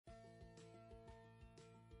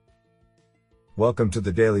Welcome to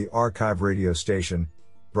the Daily Archive radio station,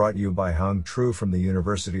 brought you by Hung Tru from the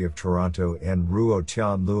University of Toronto and Ruo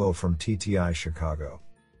Tian Luo from TTI Chicago.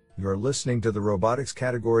 You are listening to the robotics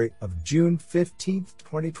category of June 15,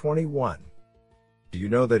 2021. Do you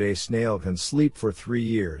know that a snail can sleep for 3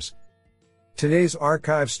 years? Today's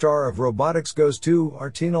archive star of robotics goes to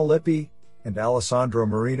Artina Lippi and Alessandro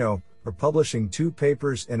Marino for publishing 2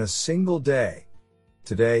 papers in a single day.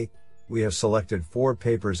 Today, we have selected 4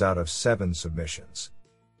 papers out of 7 submissions.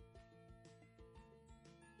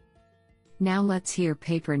 Now let's hear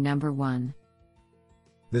paper number 1.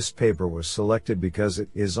 This paper was selected because it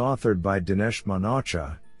is authored by Dinesh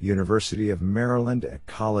Manocha, University of Maryland at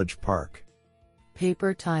College Park.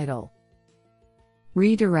 Paper title: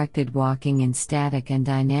 Redirected Walking in Static and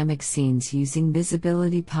Dynamic Scenes Using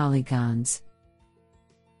Visibility Polygons.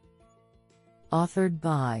 Authored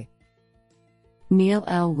by Neil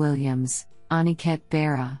L. Williams, Aniket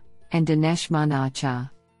Bera, and Dinesh Manocha.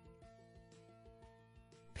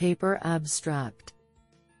 Paper abstract: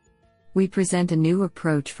 We present a new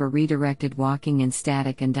approach for redirected walking in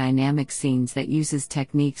static and dynamic scenes that uses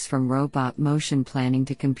techniques from robot motion planning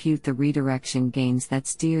to compute the redirection gains that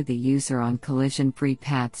steer the user on collision-free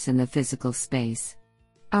paths in the physical space.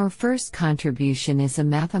 Our first contribution is a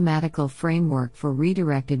mathematical framework for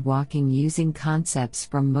redirected walking using concepts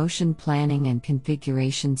from motion planning and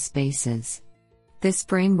configuration spaces. This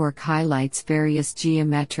framework highlights various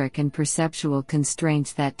geometric and perceptual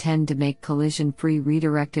constraints that tend to make collision-free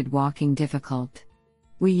redirected walking difficult.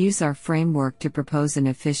 We use our framework to propose an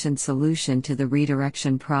efficient solution to the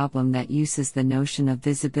redirection problem that uses the notion of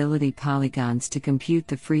visibility polygons to compute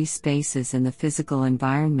the free spaces in the physical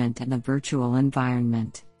environment and the virtual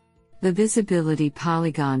environment. The visibility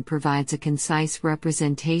polygon provides a concise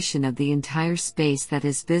representation of the entire space that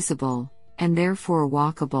is visible, and therefore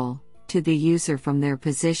walkable, to the user from their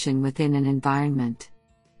position within an environment.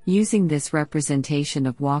 Using this representation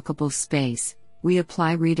of walkable space, we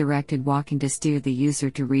apply redirected walking to steer the user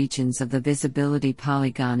to regions of the visibility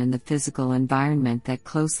polygon in the physical environment that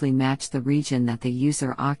closely match the region that the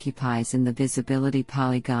user occupies in the visibility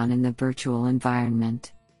polygon in the virtual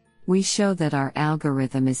environment. We show that our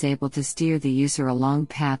algorithm is able to steer the user along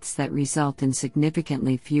paths that result in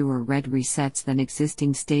significantly fewer red resets than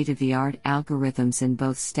existing state-of-the-art algorithms in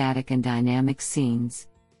both static and dynamic scenes.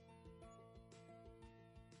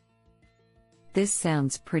 This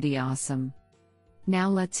sounds pretty awesome. Now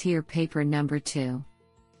let's hear paper number 2.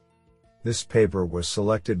 This paper was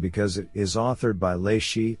selected because it is authored by Lei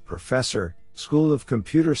Shi, Professor, School of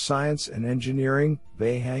Computer Science and Engineering,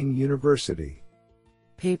 Beihang University.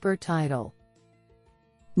 Paper title: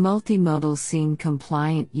 Multimodal Scene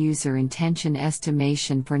Compliant User Intention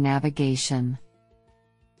Estimation for Navigation.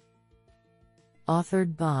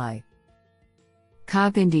 Authored by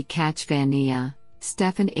Kavindi Kachvania,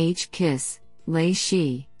 Stefan H. Kiss, Lei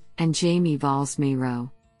Shi, and Jamie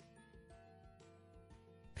Valls-Miro.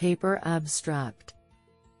 Paper abstract: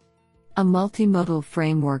 A multimodal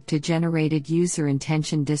framework to generated user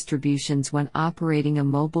intention distributions when operating a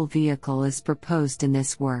mobile vehicle is proposed in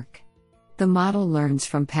this work. The model learns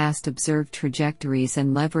from past observed trajectories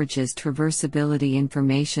and leverages traversability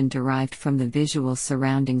information derived from the visual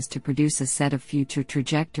surroundings to produce a set of future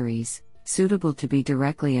trajectories, suitable to be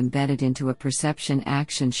directly embedded into a perception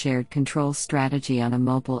action shared control strategy on a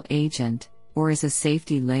mobile agent, or as a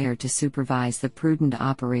safety layer to supervise the prudent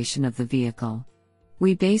operation of the vehicle.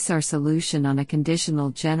 We base our solution on a conditional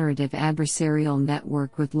generative adversarial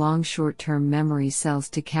network with long short-term memory cells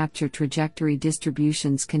to capture trajectory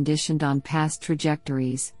distributions conditioned on past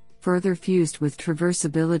trajectories, further fused with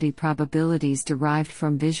traversability probabilities derived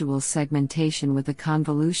from visual segmentation with a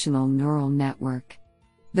convolutional neural network.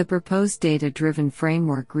 The proposed data-driven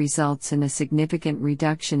framework results in a significant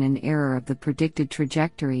reduction in error of the predicted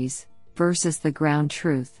trajectories, versus the ground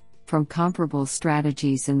truth, from comparable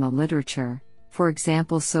strategies in the literature, for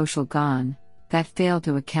example social GAN, that fail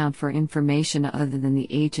to account for information other than the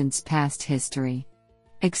agent's past history.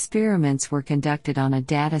 Experiments were conducted on a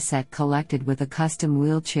dataset collected with a custom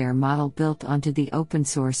wheelchair model built onto the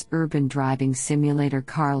open-source urban driving simulator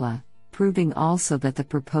Carla, proving also that the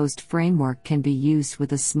proposed framework can be used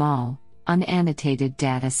with a small, unannotated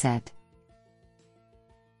dataset.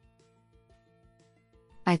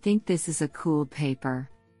 I think this is a cool paper.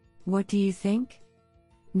 What do you think?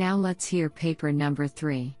 Now let's hear paper number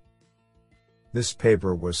 3. This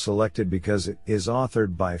paper was selected because it is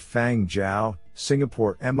authored by Fang Zhao,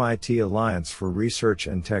 Singapore MIT Alliance for Research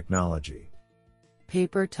and Technology.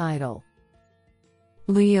 Paper title: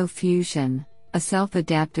 Leo Fusion, a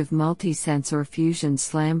self-adaptive multi-sensor fusion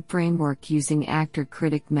SLAM framework using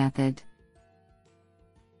actor-critic method.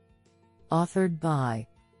 Authored by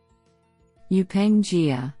Yupeng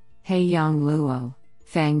Jia, Heiyang Luo,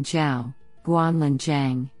 Fang Zhao, Guanlin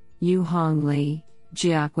Zhang, Yuhong Li,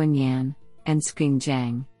 Jiaquan Yan, and Xing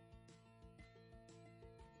Zhang.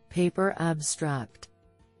 Paper abstract.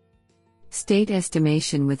 State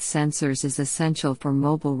estimation with sensors is essential for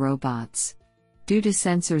mobile robots. Due to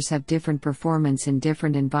sensors have different performance in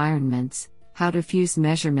different environments, how to fuse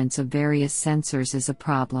measurements of various sensors is a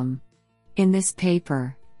problem. In this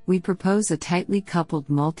paper, we propose a tightly coupled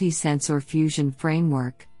multi-sensor fusion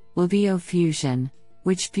framework, LVO Fusion,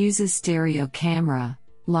 which fuses stereo camera,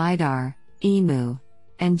 LiDAR, EMU,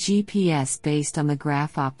 and GPS based on the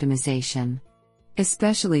graph optimization.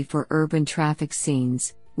 Especially for urban traffic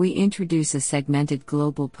scenes, we introduce a segmented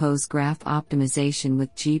global pose graph optimization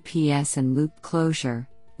with GPS and loop closure,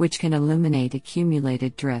 which can eliminate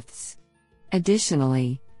accumulated drifts.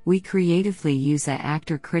 Additionally, we creatively use a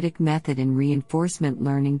actor-critic method in reinforcement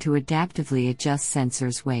learning to adaptively adjust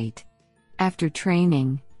sensors' weight. After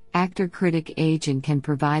training, actor-critic agent can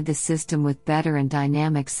provide the system with better and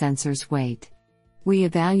dynamic sensors' weight. We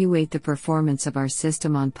evaluate the performance of our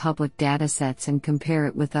system on public datasets and compare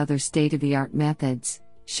it with other state-of-the-art methods,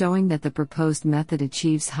 showing that the proposed method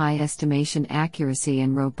achieves high estimation accuracy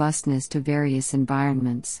and robustness to various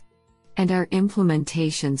environments. And our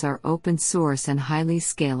implementations are open source and highly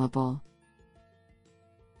scalable.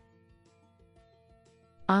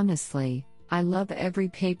 Honestly, I love every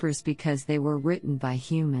papers because they were written by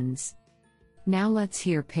humans. Now let's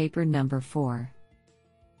hear paper number 4.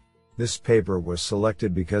 This paper was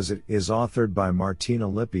selected because it is authored by Martina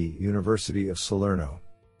Lippi, University of Salerno.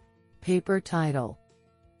 Paper title: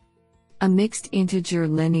 A mixed integer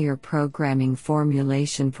linear programming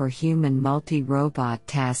formulation for human multi-robot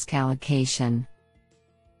task allocation.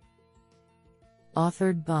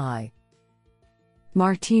 Authored by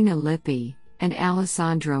Martina Lippi and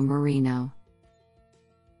Alessandro Marino.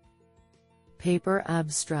 Paper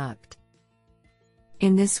abstract.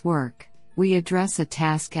 In this work, we address a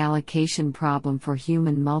task allocation problem for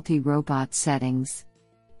human multi-robot settings.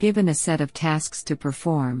 Given a set of tasks to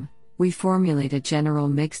perform, we formulate a general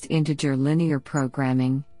mixed integer linear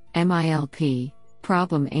programming (MILP)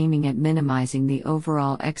 problem aiming at minimizing the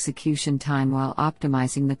overall execution time while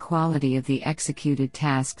optimizing the quality of the executed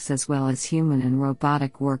tasks as well as human and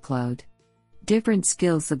robotic workload. Different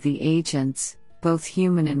skills of the agents, both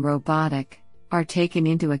human and robotic, are taken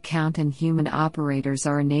into account, and human operators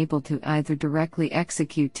are enabled to either directly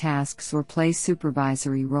execute tasks or play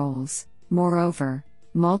supervisory roles. Moreover,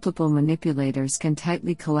 multiple manipulators can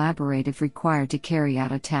tightly collaborate if required to carry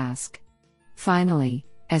out a task. Finally,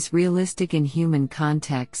 as realistic in human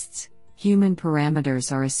contexts, human parameters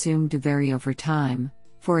are assumed to vary over time,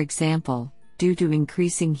 for example, due to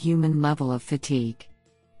increasing human level of fatigue.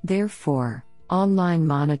 Therefore, online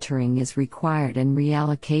monitoring is required and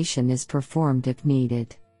reallocation is performed if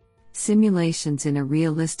needed. Simulations in a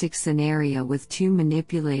realistic scenario with two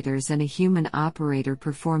manipulators and a human operator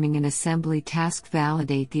performing an assembly task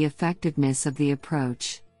validate the effectiveness of the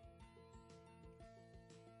approach.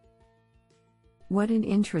 What an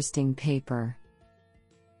interesting paper!